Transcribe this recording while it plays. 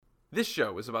This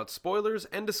show is about spoilers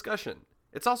and discussion.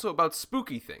 It's also about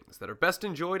spooky things that are best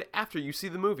enjoyed after you see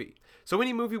the movie. So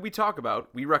any movie we talk about,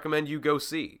 we recommend you go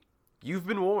see. You've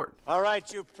been warned. All right,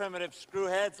 you primitive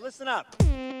screwheads, listen up. What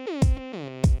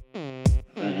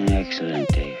an excellent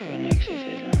day for an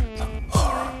exorcism.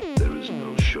 Horror. There is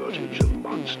no shortage of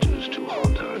monsters to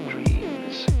haunt our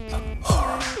dreams.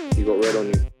 Horror. You got red on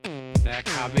you. They're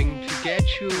coming to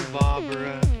get you,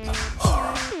 Barbara.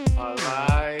 Horror.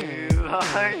 Alive!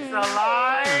 It's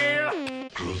alive!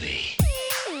 Groovy.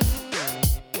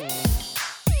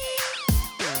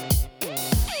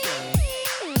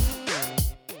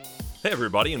 Hey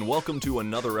everybody, and welcome to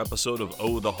another episode of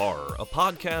Oh the Horror, a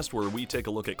podcast where we take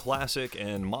a look at classic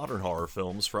and modern horror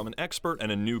films from an expert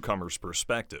and a newcomer's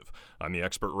perspective. I'm the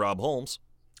expert Rob Holmes.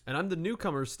 And I'm the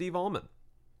newcomer, Steve Allman.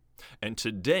 And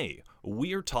today,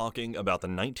 we are talking about the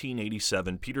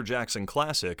 1987 Peter Jackson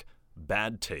classic,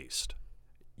 Bad Taste.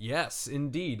 Yes,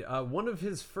 indeed. One of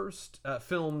his first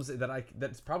films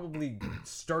that's probably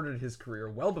started his career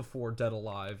well before Dead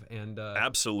Alive, and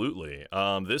Absolutely.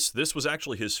 This was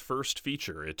actually his first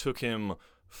feature. It took him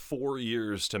 4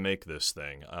 years to make this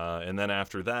thing, and then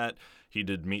after that, he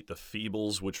did Meet the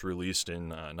Feebles, which released in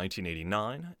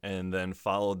 1989, and then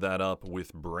followed that up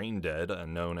with Brain Dead,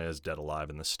 known as Dead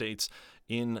Alive in the States,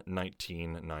 in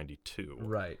 1992.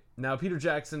 Right. Now, Peter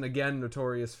Jackson, again,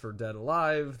 notorious for Dead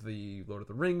Alive, the Lord of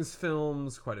the Rings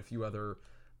films, quite a few other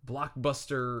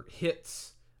blockbuster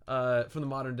hits from the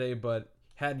modern day, but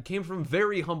came from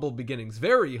very humble beginnings as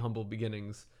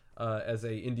a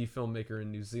indie filmmaker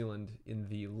in New Zealand in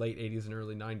the late 80s and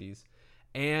early 90s.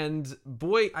 And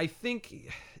boy, I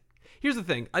think here's the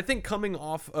thing. I think coming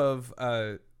off of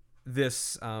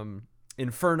this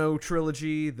Inferno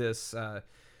trilogy, this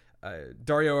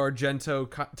Dario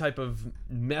Argento type of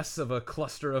mess of a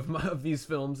cluster of these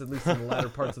films, at least in the latter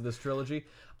parts of this trilogy.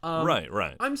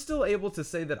 Right. I'm still able to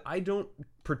say that I don't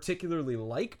particularly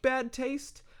like Bad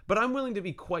Taste, but I'm willing to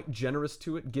be quite generous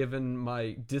to it given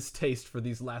my distaste for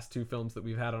these last two films that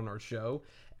we've had on our show,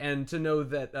 and to know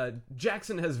that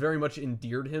Jackson has very much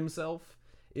endeared himself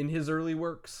in his early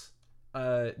works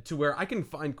to where I can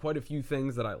find quite a few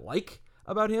things that I like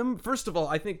about him. First of all,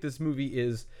 I think this movie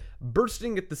is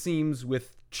bursting at the seams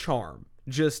with charm.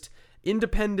 Just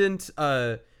independent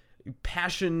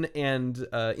passion and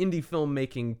indie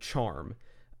filmmaking charm.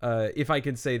 If I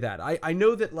can say that. I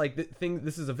know that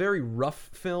this is a very rough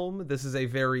film. This is a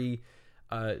very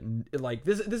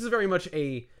this is very much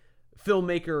a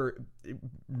filmmaker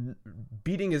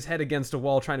beating his head against a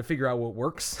wall trying to figure out what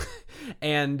works,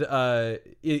 and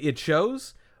it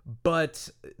shows. But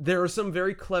there are some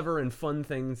very clever and fun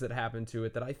things that happen to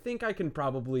it that I think I can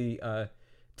probably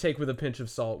take with a pinch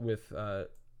of salt with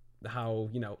how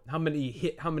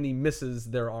many misses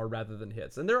there are rather than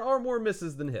hits, and there are more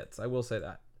misses than hits. I will say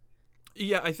that.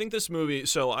 Yeah, I think this movie,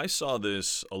 so I saw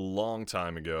this a long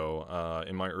time ago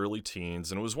in my early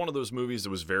teens, and it was one of those movies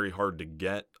that was very hard to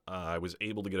get. I was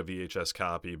able to get a VHS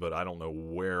copy, but I don't know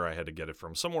where I had to get it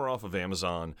from, somewhere off of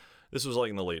Amazon. This was like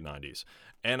in the late 90s.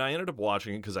 And I ended up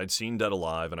watching it because I'd seen Dead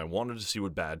Alive, and I wanted to see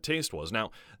what Bad Taste was.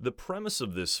 Now, the premise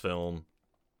of this film,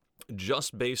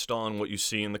 just based on what you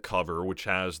see in the cover, which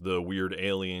has the weird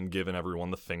alien giving everyone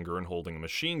the finger and holding a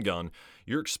machine gun,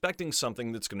 you're expecting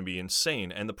something that's going to be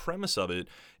insane. And the premise of it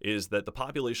is that the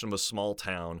population of a small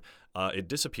town, it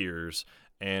disappears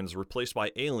and is replaced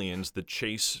by aliens that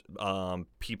chase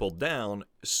people down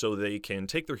so they can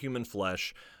take their human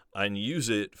flesh and use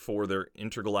it for their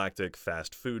intergalactic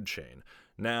fast food chain.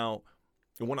 Now,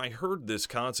 when I heard this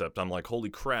concept, I'm like, holy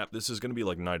crap, this is going to be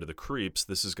like Night of the Creeps.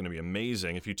 This is going to be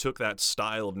amazing. If you took that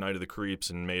style of Night of the Creeps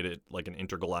and made it like an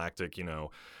intergalactic,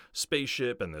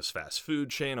 spaceship and this fast food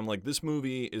chain, I'm like, this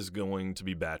movie is going to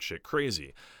be batshit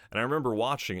crazy. And I remember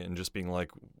watching it and just being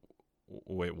like,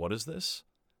 wait, what is this?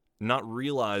 Not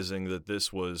realizing that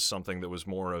this was something that was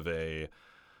more of a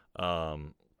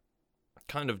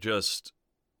kind of just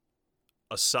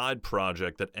a side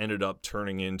project that ended up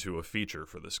turning into a feature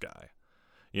for this guy.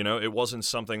 It wasn't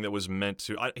something that was meant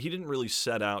to... he didn't really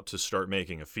set out to start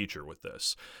making a feature with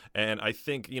this. And I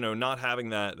think, not having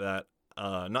that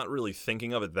not really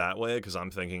thinking of it that way, because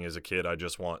I'm thinking as a kid, I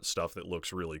just want stuff that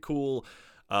looks really cool.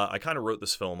 I kind of wrote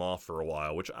this film off for a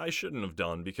while, which I shouldn't have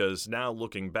done, because now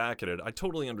looking back at it, I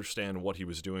totally understand what he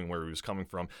was doing, where he was coming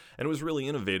from. And it was really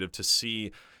innovative to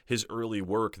see his early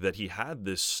work, that he had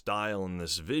this style and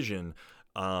this vision,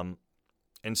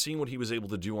 and seeing what he was able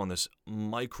to do on this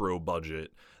micro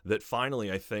budget, that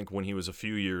finally, I think when he was a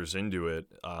few years into it,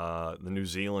 the New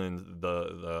Zealand,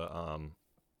 the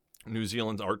New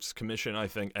Zealand Arts Commission, I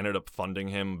think, ended up funding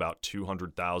him about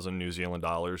 200,000 New Zealand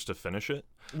dollars to finish it.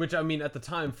 Which, I mean, at the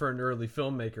time for an early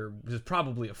filmmaker was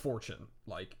probably a fortune.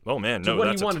 Like, oh man, to no, what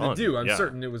that's he wanted a ton. to do. I'm Yeah.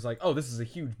 certain it was like, oh, this is a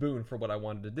huge boon for what I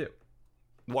wanted to do.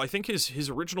 Well, I think his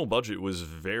original budget was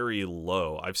very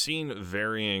low. I've seen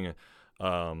varying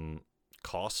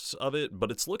costs of it,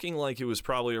 but it's looking like it was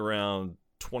probably around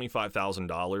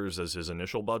 $25,000 as his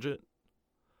initial budget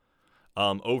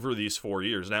over these 4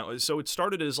 years. Now, so it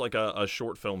started as like a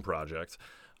short film project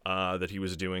that he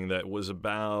was doing that was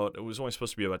it was only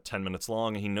supposed to be about 10 minutes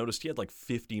long, and he noticed he had like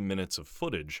 50 minutes of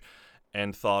footage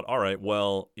and thought, all right,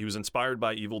 well, he was inspired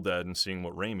by Evil Dead and seeing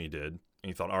what Raimi did, and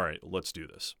he thought, all right, let's do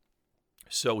this.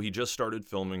 So he just started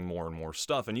filming more and more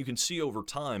stuff, and you can see over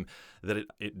time that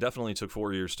it definitely took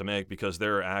 4 years to make, because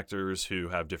there are actors who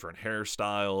have different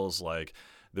hairstyles. Like,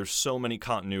 there's so many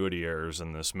continuity errors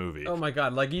in this movie. Oh my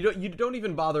god, like you don't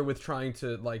even bother with trying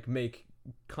to like make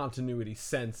continuity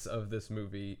sense of this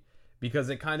movie, because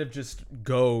it kind of just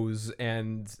goes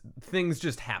and things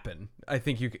just happen. I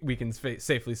think we can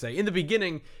safely say in the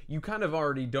beginning you kind of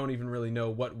already don't even really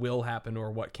know what will happen or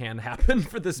what can happen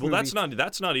for this movie. Well,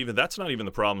 that's not even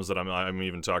the problems that I'm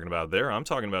even talking about there. I'm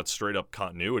talking about straight up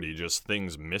continuity, just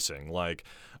things missing. Like,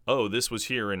 oh, this was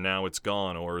here and now it's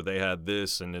gone, or they had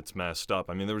this and it's messed up.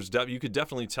 I mean, you could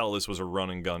definitely tell this was a run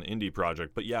and gun indie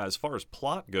project. But yeah, as far as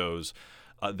plot goes,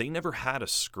 they never had a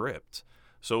script.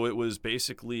 So it was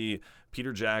basically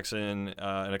Peter Jackson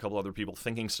and a couple other people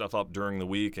thinking stuff up during the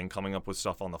week and coming up with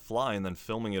stuff on the fly and then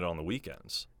filming it on the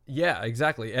weekends. Yeah,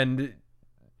 exactly. And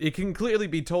it can clearly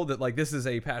be told that like this is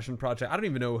a passion project. I don't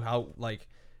even know how like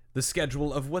the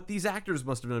schedule of what these actors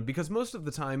must have done, because most of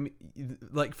the time,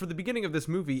 like for the beginning of this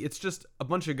movie, it's just a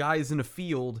bunch of guys in a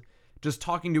field just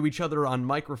talking to each other on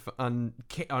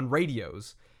on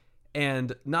radios.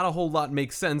 And not a whole lot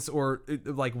makes sense, or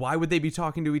like why would they be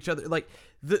talking to each other? Like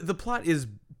the plot is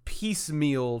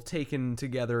piecemeal taken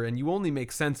together, and you only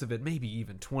make sense of it maybe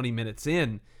even 20 minutes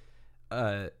in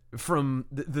from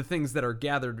the things that are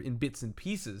gathered in bits and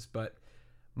pieces. But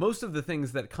most of the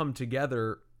things that come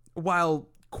together, while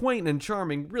quaint and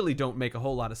charming, really don't make a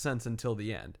whole lot of sense until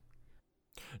the end.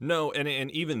 No, and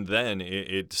even then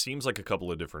it seems like a couple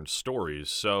of different stories.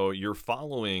 So you're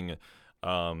following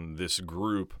this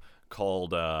group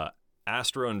called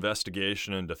Astro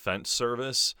Investigation and Defense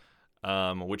Service,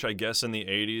 which I guess in the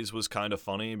 80s was kind of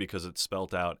funny because it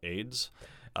spelt out AIDS.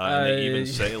 And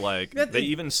they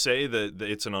even say that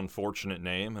it's an unfortunate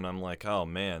name, and I'm like, oh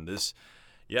man,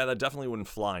 that definitely wouldn't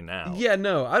fly now. Yeah,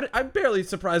 no, I'm barely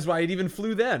surprised why it even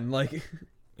flew then. Like,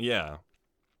 yeah,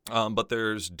 but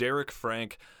there's Derek,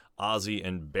 Frank, Ozzy,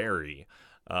 and Barry,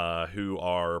 who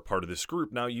are part of this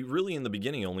group. Now, you really, in the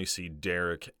beginning, only see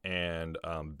Derek and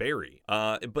Barry.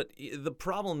 But the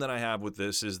problem that I have with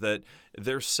this is that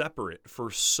they're separate for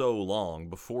so long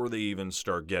before they even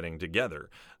start getting together.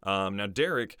 Now,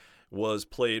 Derek was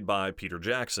played by Peter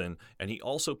Jackson, and he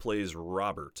also plays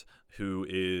Robert, who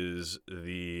is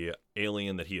the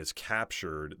alien that he has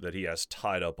captured, that he has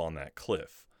tied up on that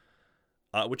cliff.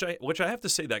 Which I have to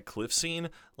say, that cliff scene,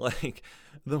 like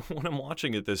when I'm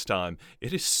watching it this time,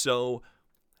 it's so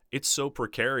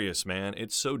precarious, man.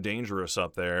 It's so dangerous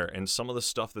up there, and some of the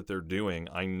stuff that they're doing,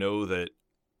 I know that,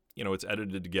 it's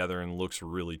edited together and looks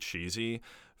really cheesy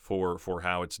for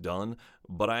how it's done,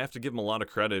 but I have to give them a lot of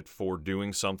credit for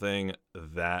doing something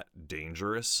that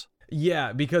dangerous.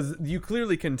 Yeah, because you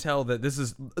clearly can tell that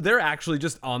they're actually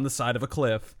just on the side of a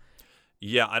cliff.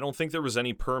 Yeah, I don't think there was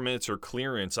any permits or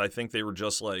clearance. I think they were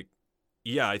just like,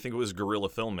 I think it was guerrilla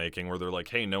filmmaking where they're like,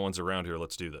 hey, no one's around here,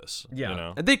 let's do this.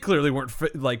 Yeah, And they clearly weren't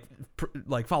like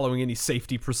following any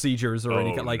safety procedures or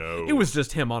anything. Like, no. It was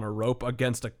just him on a rope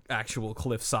against an actual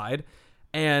cliffside.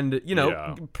 And,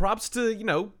 props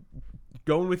to,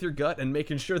 going with your gut and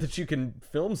making sure that you can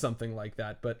film something like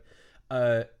that. But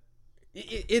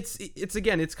it's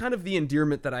again, it's kind of the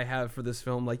endearment that I have for this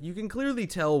film. Like, you can clearly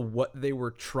tell what they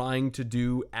were trying to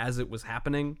do as it was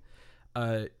happening.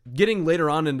 Getting later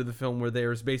on into the film, where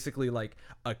there's basically like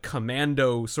a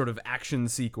commando sort of action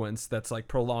sequence that's like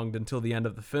prolonged until the end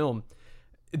of the film,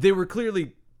 they were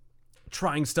clearly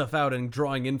trying stuff out and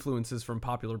drawing influences from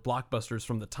popular blockbusters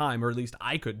from the time, or at least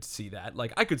I could see that.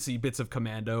 Like, I could see bits of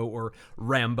Commando or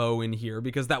Rambo in here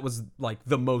because that was like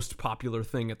the most popular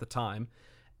thing at the time.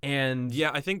 And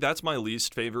yeah, I think that's my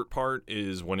least favorite part,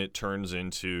 is when it turns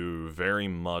into very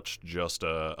much just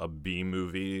a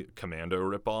B-movie Commando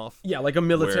ripoff. Yeah, like a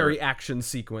military action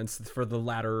sequence for the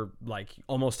latter, like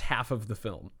almost half of the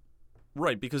film.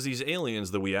 Right, because these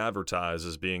aliens that we advertise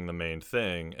as being the main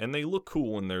thing, and they look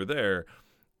cool when they're there,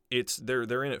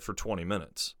 they're in it for 20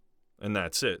 minutes. and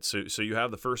that's it. So you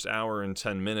have the first hour and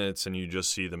 10 minutes, and you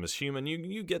just see them as human.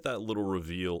 You get that little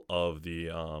reveal of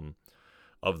the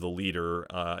leader,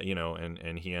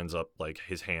 and he ends up, like,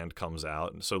 his hand comes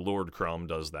out, and so Lord Crumb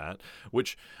does that.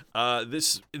 Which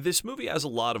this movie has a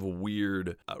lot of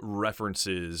weird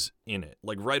references in it.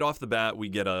 Like, right off the bat, we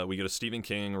get a Stephen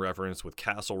King reference with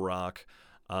Castle Rock.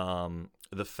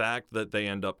 The fact that they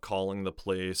end up calling the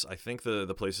place, I think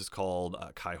the place is called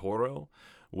Kaihoro,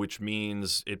 which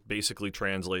means it basically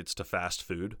translates to fast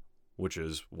food, which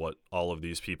is what all of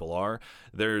these people are.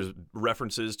 There's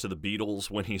references to the Beatles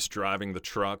when he's driving the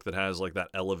truck that has, like, that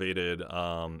elevated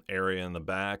area in the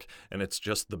back, and it's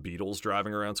just the Beatles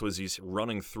driving around. So as he's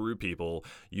running through people,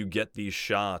 you get these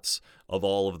shots of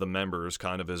all of the members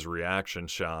kind of as reaction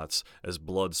shots as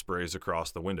blood sprays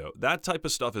across the window. That type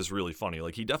of stuff is really funny.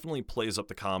 Like, he definitely plays up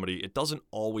the comedy. It doesn't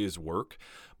always work,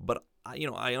 but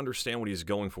I understand what he's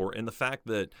going for. And the fact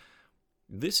that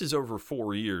this is over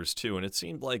 4 years, too, and it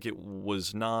seemed like it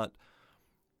was not...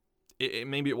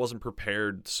 maybe it wasn't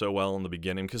prepared so well in the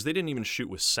beginning, because they didn't even shoot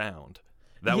with sound.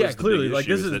 That was the clearly, big like,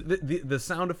 issue, this is the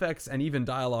sound effects and even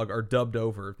dialogue are dubbed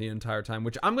over the entire time,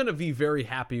 which I'm gonna be very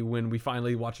happy when we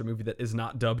finally watch a movie that is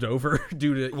not dubbed over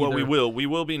due to. Well, we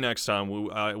will be next time.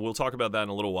 We'll talk about that in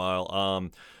a little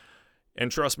while.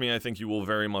 And trust me, I think you will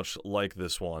very much like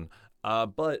this one.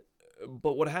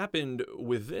 But what happened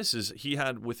with this is he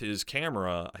had, with his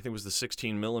camera, I think it was the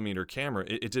 16 millimeter camera,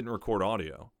 it didn't record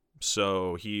audio.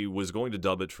 So he was going to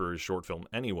dub it for his short film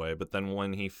anyway, but then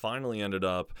when he finally ended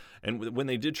up, and when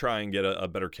they did try and get a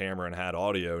better camera and had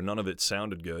audio, none of it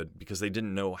sounded good because they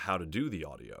didn't know how to do the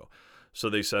audio.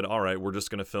 So they said, all right, we're just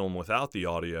going to film without the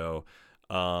audio,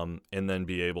 and then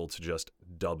be able to just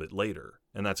dub it later.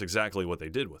 And that's exactly what they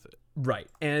did with it. Right.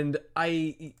 And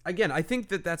I think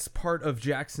that that's part of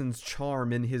Jackson's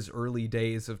charm in his early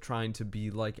days of trying to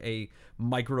be like a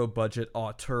micro-budget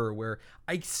auteur, where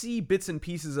I see bits and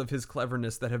pieces of his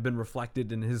cleverness that have been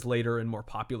reflected in his later and more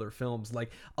popular films.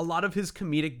 Like, a lot of his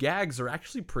comedic gags are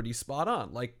actually pretty spot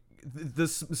on. Like, the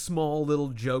small little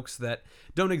jokes that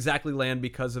don't exactly land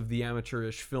because of the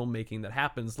amateurish filmmaking that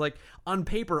happens. Like, on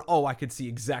paper, I could see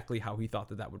exactly how he thought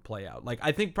that would play out. Like,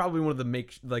 I think probably one of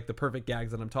the perfect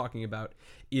gags that I'm talking about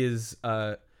is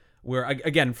where,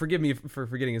 again, forgive me for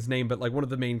forgetting his name, but like one of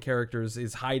the main characters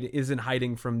is in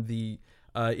hiding from the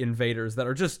invaders that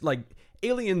are just like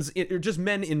aliens, or just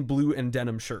men in blue and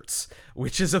denim shirts,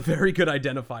 which is a very good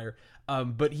identifier.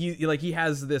 But he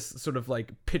has this sort of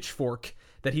like pitchfork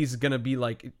that he's gonna be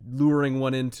like luring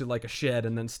one into like a shed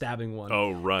and then stabbing one.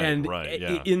 Oh, right, and right,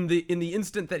 yeah. In the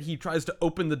instant that he tries to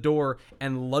open the door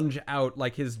and lunge out,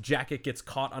 like his jacket gets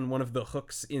caught on one of the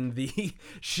hooks in the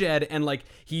shed, and like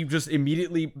he just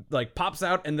immediately like pops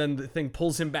out, and then the thing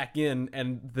pulls him back in,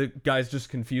 and the guy's just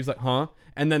confused, like, huh?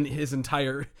 And then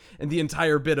the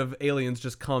entire bit of aliens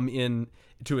just come in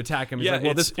to attack him. He's like,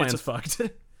 well, this plan's fucked.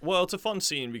 Well, it's a fun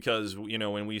scene because,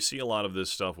 when we see a lot of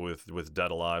this stuff with Dead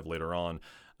Alive later on,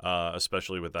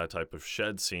 especially with that type of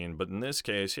shed scene. But in this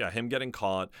case, him getting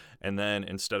caught, and then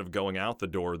instead of going out the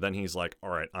door, then he's like, all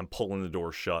right, I'm pulling the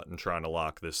door shut and trying to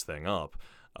lock this thing up.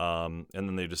 And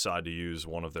then they decide to use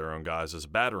one of their own guys as a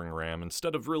battering ram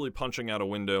instead of really punching out a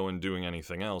window and doing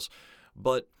anything else.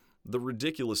 But the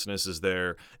ridiculousness is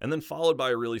there, and then followed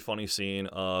by a really funny scene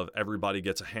of everybody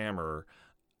gets a hammer,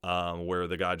 where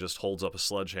the guy just holds up a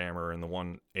sledgehammer and the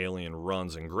one alien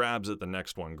runs and grabs it, the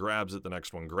next one grabs it, the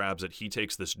next one grabs it. He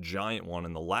takes this giant one,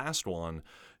 and the last one,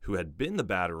 who had been the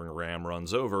battering ram,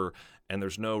 runs over, and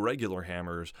there's no regular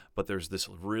hammers, but there's this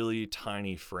really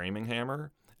tiny framing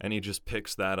hammer, and he just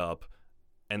picks that up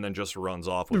and then just runs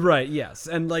off with right, it. Yes.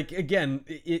 And like, again,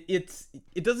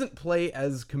 it doesn't play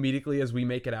as comedically as we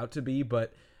make it out to be,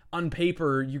 but on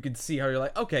paper, you could see how you're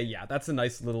like, okay, yeah, that's a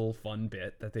nice little fun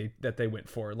bit that they went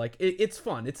for. Like, it's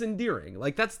fun, it's endearing.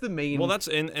 Like, that's the main. Well, that's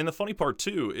and the funny part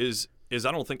too is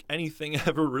I don't think anything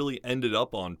ever really ended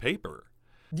up on paper.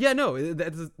 Yeah, no,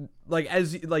 that's like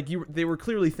they were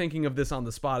clearly thinking of this on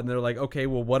the spot, and they're like, okay,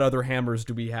 well, what other hammers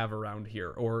do we have around here,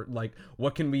 or like,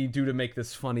 what can we do to make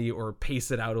this funny or pace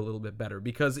it out a little bit better?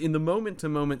 Because in the moment to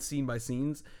moment, scene by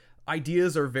scenes,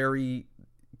 ideas are very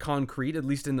concrete, at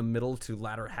least in the middle to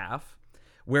latter half,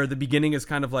 where the beginning is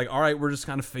kind of like, all right, we're just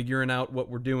kind of figuring out what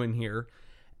we're doing here.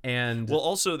 And well,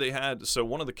 also they had, so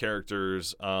one of the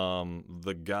characters,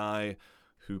 the guy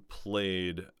who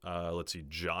played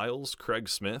Giles, Craig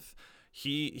Smith,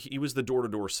 he was the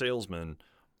door-to-door salesman,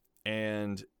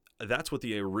 and that's what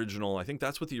the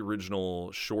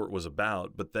original short was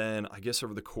about. But then I guess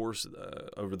over the course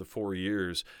over the 4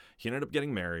 years, he ended up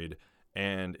getting married,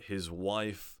 and his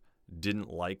wife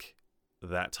didn't like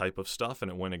that type of stuff,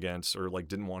 and it went against, or like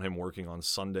didn't want him working on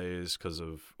Sundays because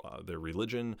of their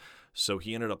religion. So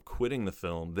he ended up quitting the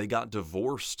film. They got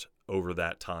divorced over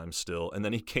that time still, and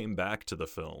then he came back to the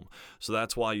film. So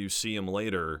that's why you see him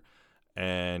later,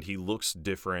 and he looks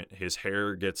different. His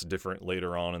hair gets different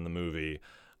later on in the movie.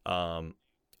 And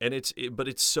but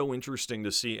it's so interesting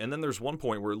to see. And then there's one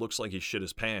point where it looks like he shit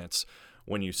his pants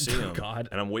when you see him. God.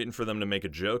 And I'm waiting for them to make a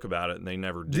joke about it, and they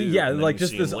never do. Yeah, And then like you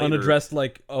just see him this later. unaddressed,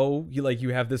 like, oh, you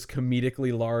have this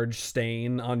comedically large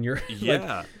stain on your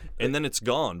Yeah. And then it's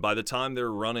gone. By the time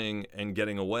they're running and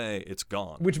getting away, it's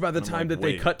gone. which by the And I'm time like, that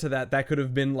they wait. cut to that could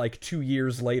have been like 2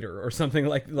 years later or something,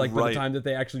 like by the Right. time that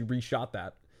they actually reshot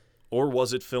that. Or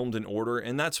was it filmed in order?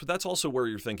 And that's also where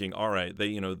you're thinking, all right,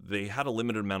 they had a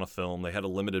limited amount of film, they had a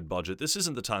limited budget. This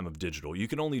isn't the time of digital. You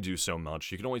can only do so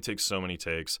much. You can only take so many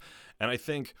takes. And I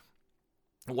think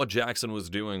what Jackson was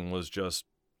doing was just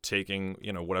taking,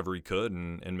 whatever he could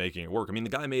and making it work. I mean, the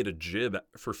guy made a jib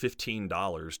for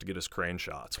 $15 to get his crane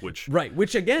shots, which Right,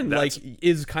 which again, That's- like,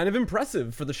 is kind of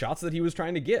impressive for the shots that he was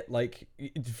trying to get. Like,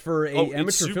 for a it's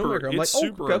amateur super- filmmaker, I'm like, it's oh,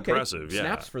 super okay, impressive, yeah.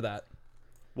 snaps for that.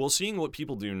 Well, seeing what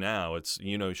people do now, it's,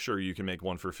 sure, you can make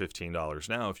one for $15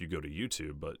 now if you go to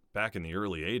YouTube, but back in the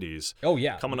early 80s, Oh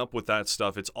yeah, coming up with that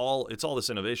stuff, it's all this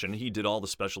innovation. He did all the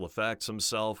special effects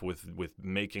himself with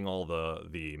making all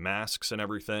the masks and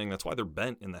everything. That's why they're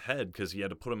bent in the head, because he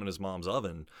had to put them in his mom's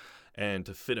oven. And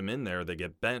to fit them in there, they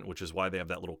get bent, which is why they have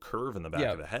that little curve in the back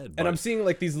of the head. And I'm seeing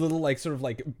like these little like sort of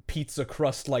like pizza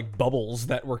crust like bubbles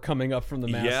that were coming up from the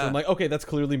mask. Yeah. I'm like, okay, that's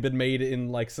clearly been made in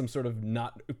like some sort of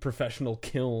not professional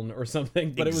kiln or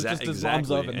something, but it was just his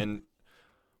mom's oven.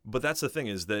 But that's the thing,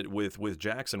 is that with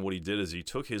Jackson, what he did is he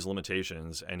took his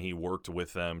limitations and he worked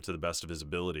with them to the best of his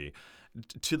ability,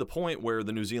 to the point where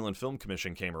the New Zealand Film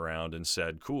Commission came around and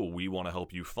said, cool, we want to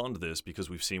help you fund this because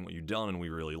we've seen what you've done and we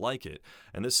really like it.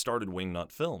 And this started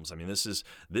Wingnut Films. I mean,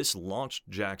 this launched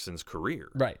Jackson's career.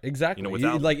 Right, exactly.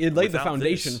 Without- it laid the without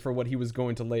foundation this- for what he was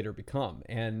going to later become.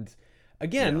 And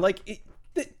again, like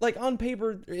on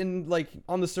paper and like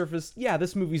on the surface, yeah,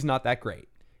 this movie's not that great.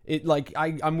 It like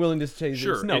I'm willing to say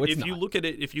Sure. this. No, it's if not. you look at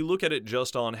it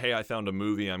just on, hey, I found a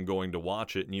movie, I'm going to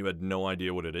watch it, and you had no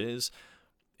idea what it is,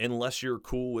 unless you're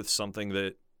cool with something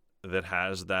that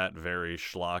has that very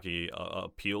schlocky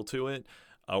appeal to it,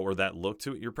 or that look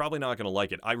to it, you're probably not going to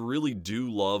like it. I really do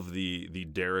love the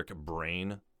Derek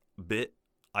brain bit.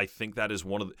 I think that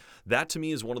to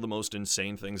me is one of the most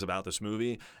insane things about this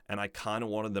movie, and I kind of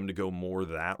wanted them to go more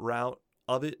that route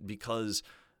of it, because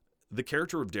the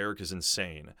character of Derek is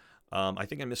insane. I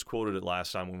think I misquoted it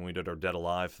last time when we did our Dead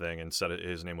Alive thing and said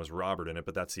his name was Robert in it,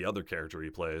 but that's the other character he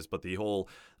plays. But the whole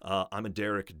I'm a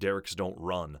Derek, Derek's don't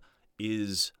run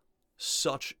is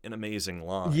such an amazing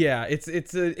line. Yeah, it's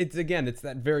again, it's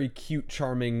that very cute,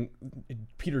 charming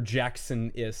Peter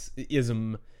Jackson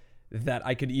ism that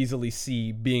I could easily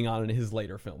see being on in his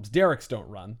later films. Derek's don't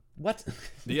run. What?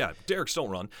 Yeah, Derek's don't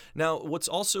run. Now, what's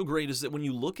also great is that when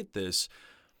you look at this,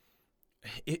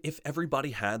 if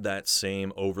everybody had that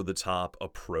same over-the-top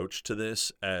approach to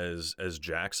this as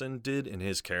Jackson did in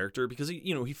his character, because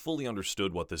he fully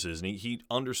understood what this is, and he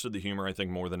understood the humor, I think,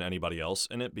 more than anybody else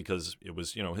in it, because it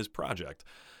was his project.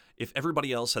 If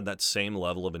everybody else had that same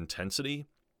level of intensity,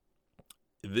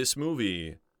 this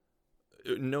movie,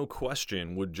 no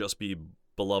question, would just be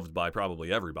beloved by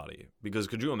probably everybody. Because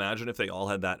could you imagine if they all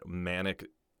had that manic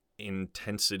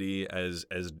intensity as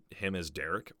him as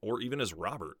Derek, or even as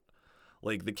Robert?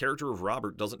 Like, the character of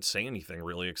Robert doesn't say anything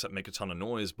really except make a ton of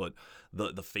noise, but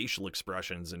the facial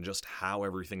expressions and just how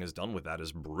everything is done with that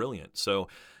is brilliant. So,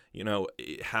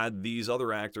 had these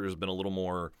other actors been a little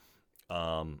more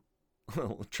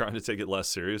trying to take it less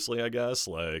seriously, I guess,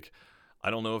 like, I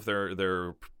don't know if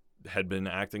they're had been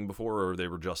acting before or they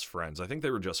were just friends. I think they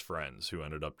were just friends who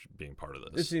ended up being part of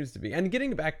It this. seems to be. And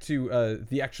getting back to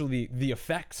the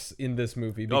effects in this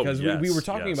movie, because we were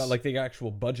talking about like the actual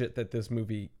budget that this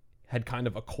movie had kind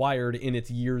of acquired in its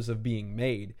years of being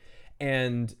made.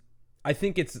 And I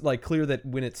think it's like clear that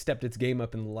when it stepped its game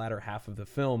up in the latter half of the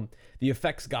film, the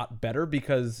effects got better,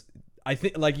 because I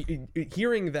think like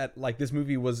hearing that like this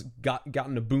movie was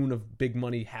gotten a boon of big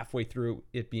money halfway through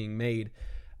it being made,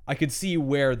 I could see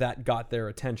where that got their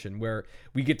attention, where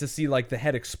we get to see like the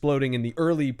head exploding in the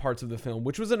early parts of the film,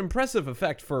 which was an impressive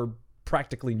effect for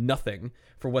practically nothing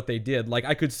for what they did. Like,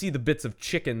 I could see the bits of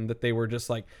chicken that they were just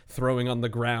like throwing on the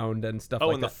ground and stuff like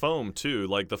that. And the foam too,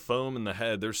 like the foam in the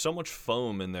head. There's so much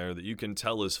foam in there that you can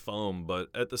tell is foam, but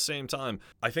at the same time,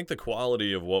 I think the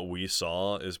quality of what we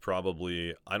saw is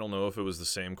probably, I don't know if it was the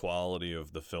same quality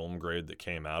of the film grade that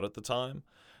came out at the time.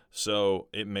 So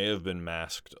it may have been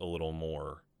masked a little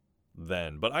more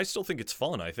then. But I still think it's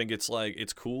fun. I think it's like,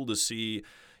 it's cool to see.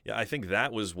 Yeah, I think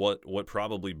that was what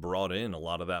probably brought in a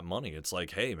lot of that money. It's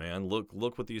like, hey man,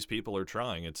 look what these people are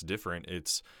trying. It's different.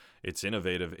 It's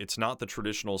innovative. It's not the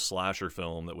traditional slasher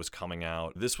film that was coming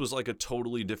out. This was like a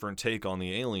totally different take on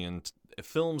the alien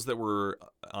films that were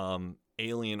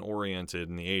alien oriented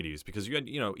in the 80s, because you had,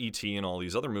 E.T. and all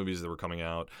these other movies that were coming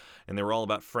out, and they were all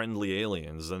about friendly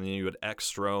aliens. And then you had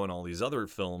Extro and all these other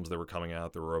films that were coming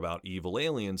out that were about evil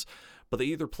aliens, but they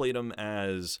either played them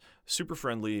as super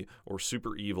friendly or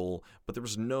super evil, but there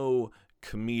was no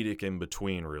comedic in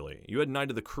between, really. You had Night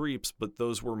of the Creeps, but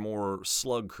those were more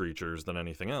slug creatures than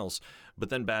anything else. But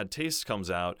then Bad Taste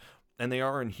comes out, and they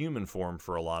are in human form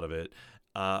for a lot of it,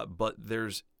 but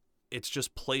it's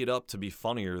just played up to be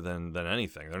funnier than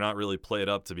anything. They're not really played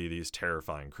up to be these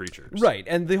terrifying creatures. Right,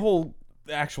 and the whole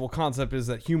actual concept is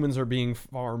that humans are being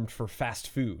farmed for fast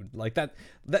food. Like that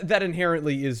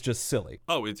inherently is just silly.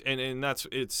 Oh, it's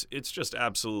just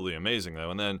absolutely amazing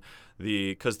though. And then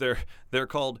because they're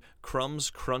called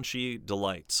Crumbs Crunchy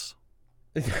Delights.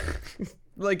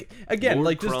 Like, again, Lord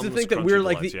like, just Crumbs to think that Crunchy we're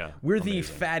like Delights, we're amazing. the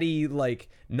fatty, like,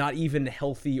 not even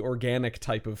healthy organic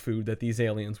type of food that these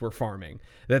aliens were farming.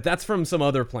 That's from some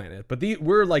other planet, but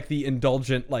we're like the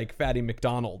indulgent, like, fatty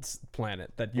McDonald's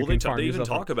planet that you can farm they even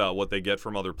yourself talk about what they get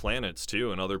from other planets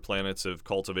too, and other planets have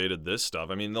cultivated this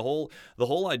stuff. I mean, the whole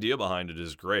idea behind it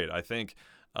is great. I think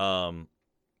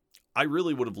I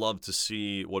really would have loved to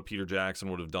see what Peter Jackson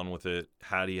would have done with it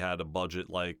had he had a budget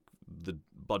like the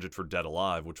budget for Dead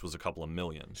Alive, which was a couple of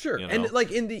million. Sure, and like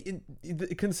in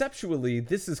conceptually,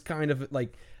 this is kind of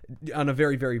like on a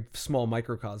very, very small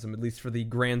microcosm, at least for the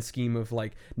grand scheme of,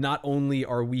 like, not only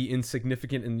are we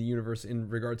insignificant in the universe in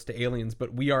regards to aliens,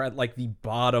 but we are at like the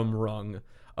bottom rung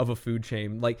of a food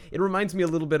chain. Like, it reminds me a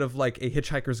little bit of like a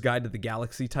Hitchhiker's Guide to the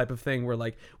Galaxy type of thing, where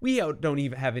like we don't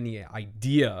even have any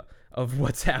idea of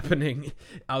what's happening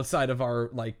outside of our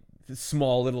like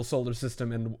small little solar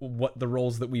system and what the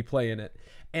roles that we play in it.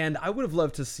 And I would have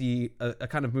loved to see a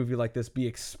kind of movie like this be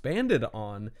expanded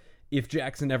on if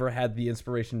Jackson ever had the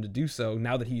inspiration to do so,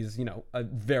 now that he's, a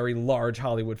very large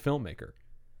Hollywood filmmaker.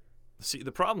 See,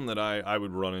 the problem that I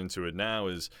would run into it now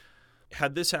is,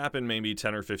 had this happened maybe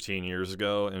 10 or 15 years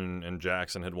ago and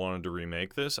Jackson had wanted to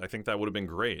remake this, I think that would have been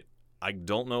great. I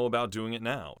don't know about doing it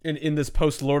now. In this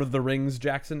post-Lord of the Rings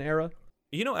Jackson era?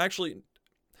 Actually,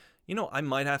 I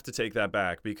might have to take that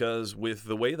back, because with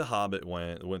the way The Hobbit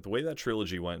went, with the way that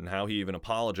trilogy went, and how he even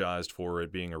apologized for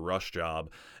it being a rush job,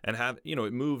 and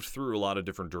it moved through a lot of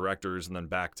different directors and then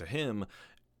back to him,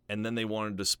 and then they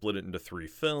wanted to split it into 3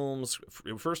 films.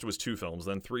 First it was 2 films,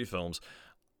 then 3 films.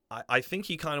 I think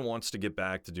he kind of wants to get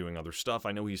back to doing other stuff.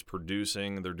 I know he's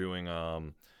producing. They're doing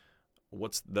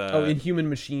what's the Inhuman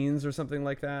Machines or something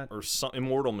like that, or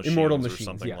Immortal Machines or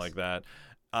something yes. like that.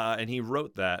 And he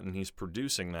wrote that, and he's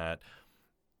producing that.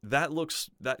 That looks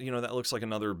like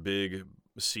another big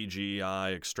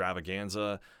CGI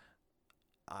extravaganza.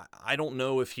 I don't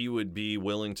know if he would be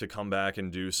willing to come back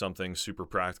and do something super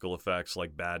practical effects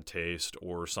like Bad Taste,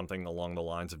 or something along the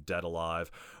lines of Dead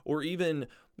Alive, or even,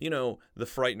 The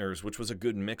Frighteners, which was a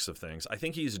good mix of things. I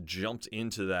think he's jumped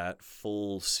into that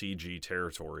full CG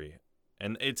territory.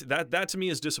 And it's that to me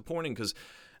is disappointing, because,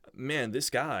 man, this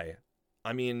guy,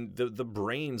 I mean, the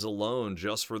brains alone,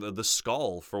 just for the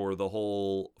skull for the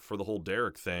whole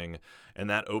Derek thing, and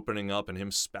that opening up and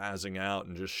him spazzing out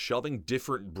and just shoving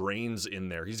different brains in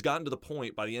there. He's gotten to the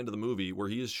point by the end of the movie where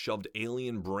he has shoved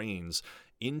alien brains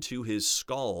into his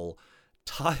skull,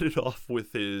 tied it off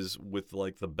with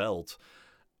the belt,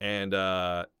 and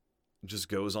just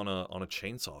goes on a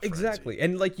chainsaw frenzy. Exactly.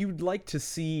 And like, you'd like to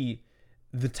see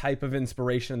the type of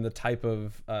inspiration, the type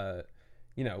of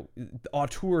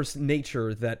auteur's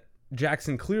nature that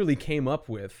Jackson clearly came up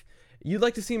with. You'd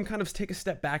like to see him kind of take a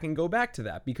step back and go back to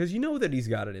that, because you know that he's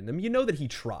got it in him. You know that he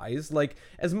tries, like,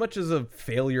 as much as a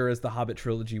failure as the Hobbit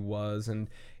trilogy was, and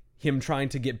him trying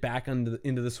to get back into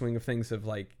the swing of things of,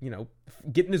 like,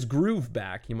 getting his groove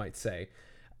back, you might say.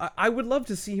 I would love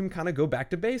to see him kind of go back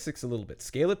to basics a little bit.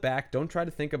 Scale it back. Don't try to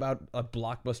think about a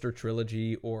blockbuster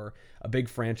trilogy or a big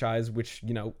franchise, which,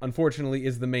 unfortunately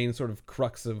is the main sort of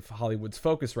crux of Hollywood's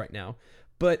focus right now.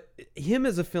 But him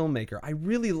as a filmmaker, I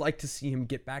really like to see him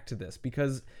get back to this,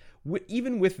 because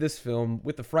even with this film,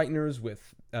 with The Frighteners,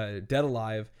 with Dead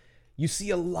Alive, you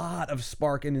see a lot of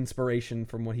spark and inspiration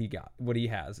from what he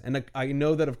has. And I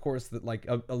know that, of course, that like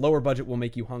a lower budget will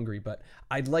make you hungry, but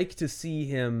I'd like to see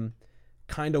him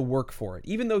kind of work for it,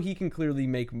 even though he can clearly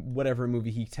make whatever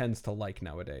movie he tends to like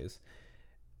nowadays.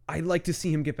 I'd like to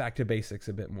see him get back to basics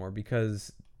a bit more,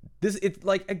 because this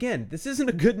isn't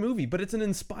a good movie, but it's an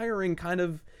inspiring kind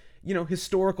of,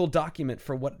 historical document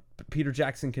for what Peter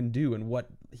Jackson can do and what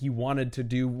he wanted to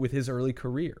do with his early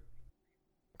career.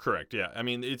 Correct. Yeah. I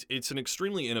mean, it's an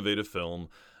extremely innovative film.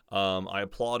 I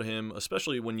applaud him,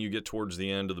 especially when you get towards the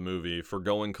end of the movie, for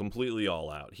going completely all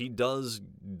out. He does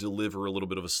deliver a little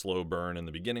bit of a slow burn in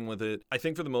the beginning with it. I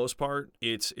think for the most part,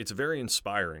 it's a very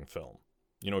inspiring film.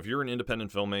 If you're an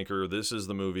independent filmmaker, this is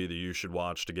the movie that you should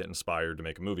watch to get inspired to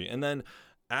make a movie. And then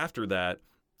after that,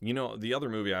 the other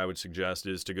movie I would suggest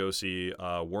is to go see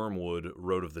Wormwood,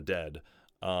 Road of the Dead,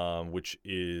 which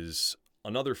is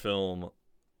another film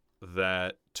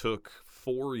that took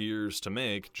 4 years to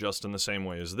make, just in the same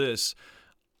way as this.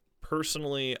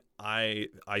 Personally, I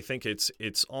think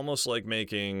it's almost like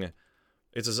making,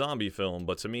 it's a zombie film,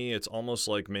 but to me it's almost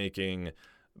like making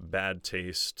Bad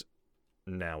Taste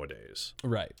nowadays.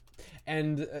 Right.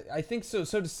 And I think so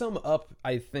to sum up,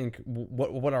 I think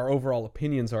what our overall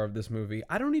opinions are of this movie,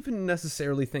 I don't even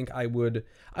necessarily think I would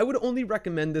only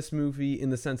recommend this movie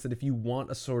in the sense that if you want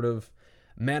a sort of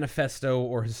manifesto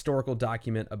or historical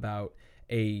document about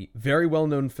a very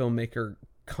well-known filmmaker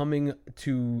coming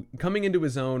into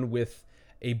his own with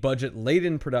a budget late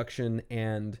in production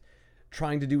and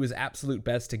trying to do his absolute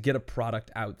best to get a product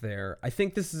out there, I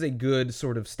think this is a good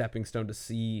sort of stepping stone to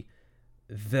see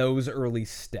those early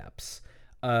steps.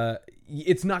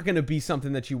 It's not going to be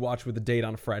something that you watch with a date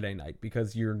on a Friday night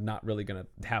because you're not really going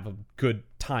to have a good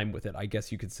time with it, I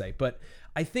guess you could say. But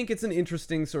I think it's an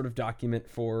interesting sort of document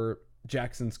for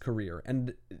Jackson's career,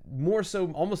 and more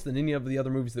so almost than any of the other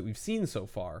movies that we've seen so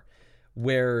far,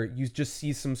 where you just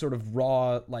see some sort of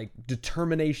raw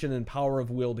determination and power of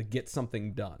will to get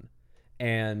something done,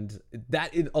 and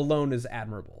that alone is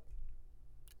admirable.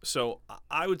 So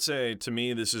I would say, to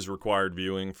me, this is required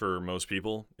viewing for most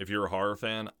people. If you're a horror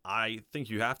fan, I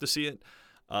think you have to see it.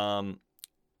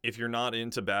 If you're not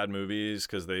into bad movies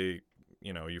because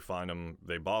you find them,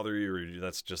 they bother you, or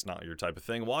that's just not your type of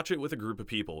thing, watch it with a group of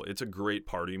people. It's a great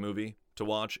party movie to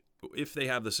watch if they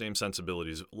have the same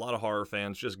sensibilities. A lot of horror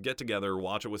fans just get together,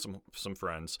 watch it with some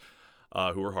friends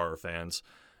who are horror fans.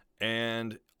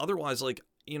 And otherwise,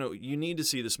 you need to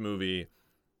see this movie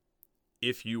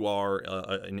if you are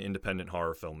an independent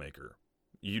horror filmmaker.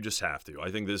 You just have to. I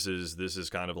think this is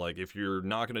kind of like, if you're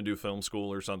not going to do film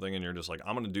school or something and you're just like,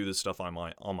 I'm going to do this stuff on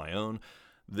my own,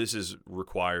 this is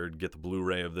required. Get the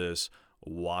Blu-ray of this,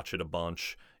 watch it a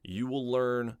bunch. You will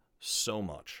learn so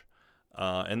much.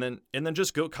 And then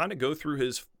just go through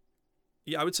his,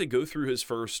 I would say go through his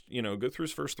first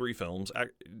 3 films.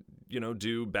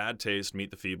 Do Bad Taste,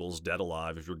 Meet the Feebles, Dead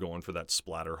Alive if you're going for that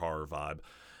splatter horror vibe,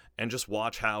 and just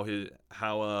watch how he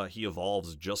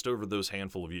evolves just over those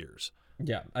handful of years.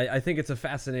 Yeah, I think it's a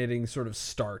fascinating sort of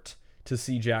start to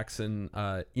see Jackson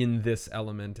in this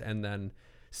element, and then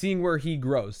seeing where he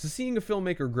grows. Seeing a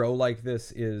filmmaker grow like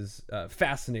this is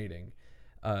fascinating,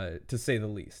 to say the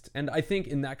least. And I think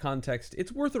in that context,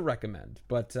 it's worth a recommend.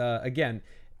 But again,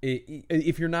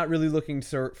 if you're not really looking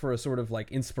for a sort of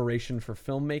inspiration for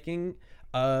filmmaking,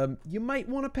 you might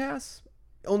want to pass.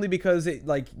 Only because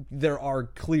there are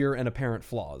clear and apparent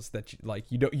flaws that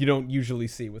you don't usually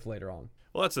see with later on.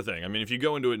 Well, that's the thing. I mean, if you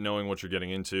go into it knowing what you're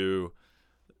getting into,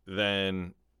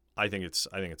 then I think it's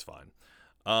fine.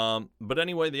 But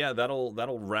anyway, yeah,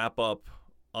 that'll wrap up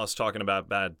us talking about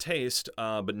Bad Taste.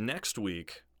 But next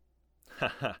week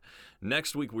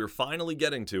we're finally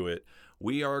getting to it.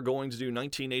 We are going to do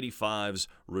 1985's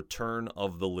Return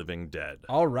of the Living Dead.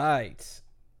 All right.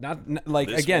 This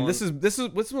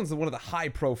one's one of the high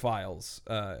profiles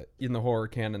in the horror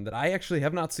canon that I actually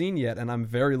have not seen yet, and I'm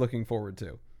very looking forward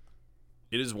to.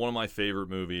 It is one of my favorite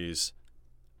movies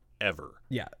ever.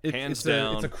 Yeah, hands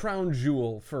down. It's a crown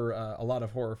jewel for a lot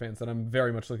of horror fans that I'm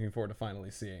very much looking forward to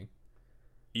finally seeing.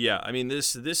 Yeah, I mean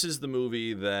this is the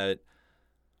movie that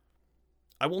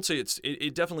I won't say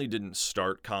it definitely didn't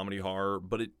start comedy horror,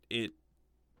 but it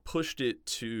pushed it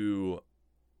to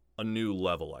a new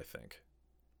level, I think.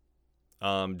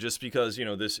 Just because,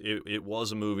 it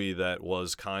was a movie that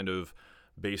was kind of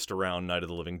based around Night of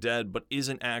the Living Dead, but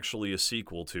isn't actually a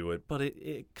sequel to it, but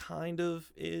it kind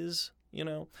of is,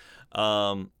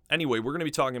 Anyway, we're going to be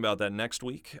talking about that next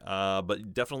week,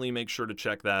 but definitely make sure to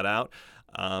check that out.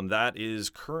 That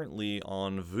is currently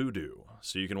on Vudu,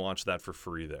 so you can watch that for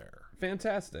free there.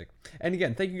 Fantastic. And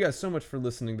again, thank you guys so much for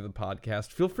listening to the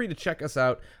podcast. Feel free to check us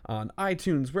out on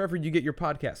iTunes, wherever you get your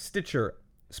podcasts, Stitcher,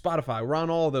 Spotify. We're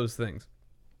on all those things.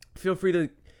 Feel free to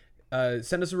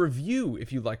send us a review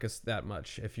if you like us that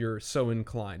much, if you're so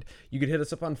inclined. You could hit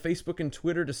us up on Facebook and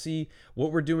Twitter to see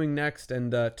what we're doing next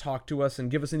and talk to us and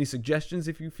give us any suggestions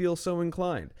if you feel so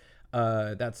inclined.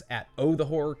 That's at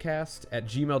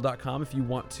ohthehorrorcast@gmail.com if you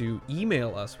want to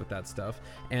email us with that stuff.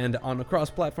 And on across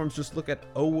platforms, just look at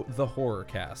Oh the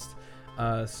Horrorcast.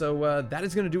 So that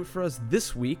is going to do it for us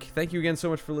this week. Thank you again so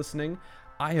much for listening.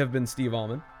 I have been Steve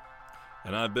Allman.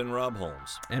 And I've been Rob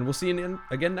Holmes. And we'll see you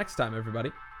again next time,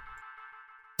 everybody.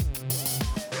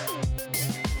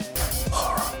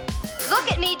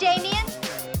 Look at me, Damien.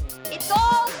 It's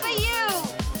all for you.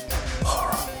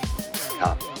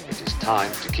 Come, it is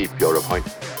time to keep your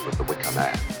appointment with the Wicker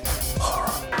Man.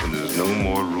 When there's no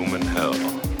more room in hell,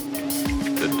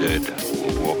 the dead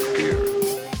will walk here.